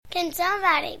Can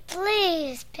somebody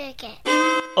please pick it?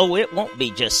 Oh, it won't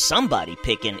be just somebody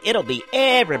picking. It'll be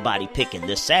everybody picking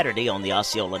this Saturday on the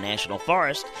Osceola National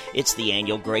Forest. It's the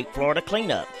annual Great Florida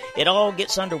Cleanup. It all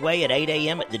gets underway at 8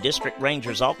 a.m. at the District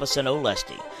Ranger's office in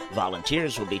Olustee.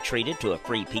 Volunteers will be treated to a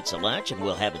free pizza lunch, and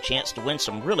we'll have a chance to win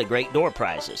some really great door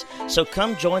prizes. So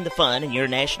come join the fun in your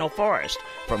national forest.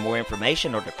 For more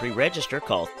information or to pre-register,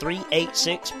 call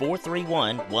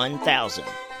 386-431-1000.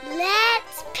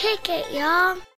 Let's pick it, y'all.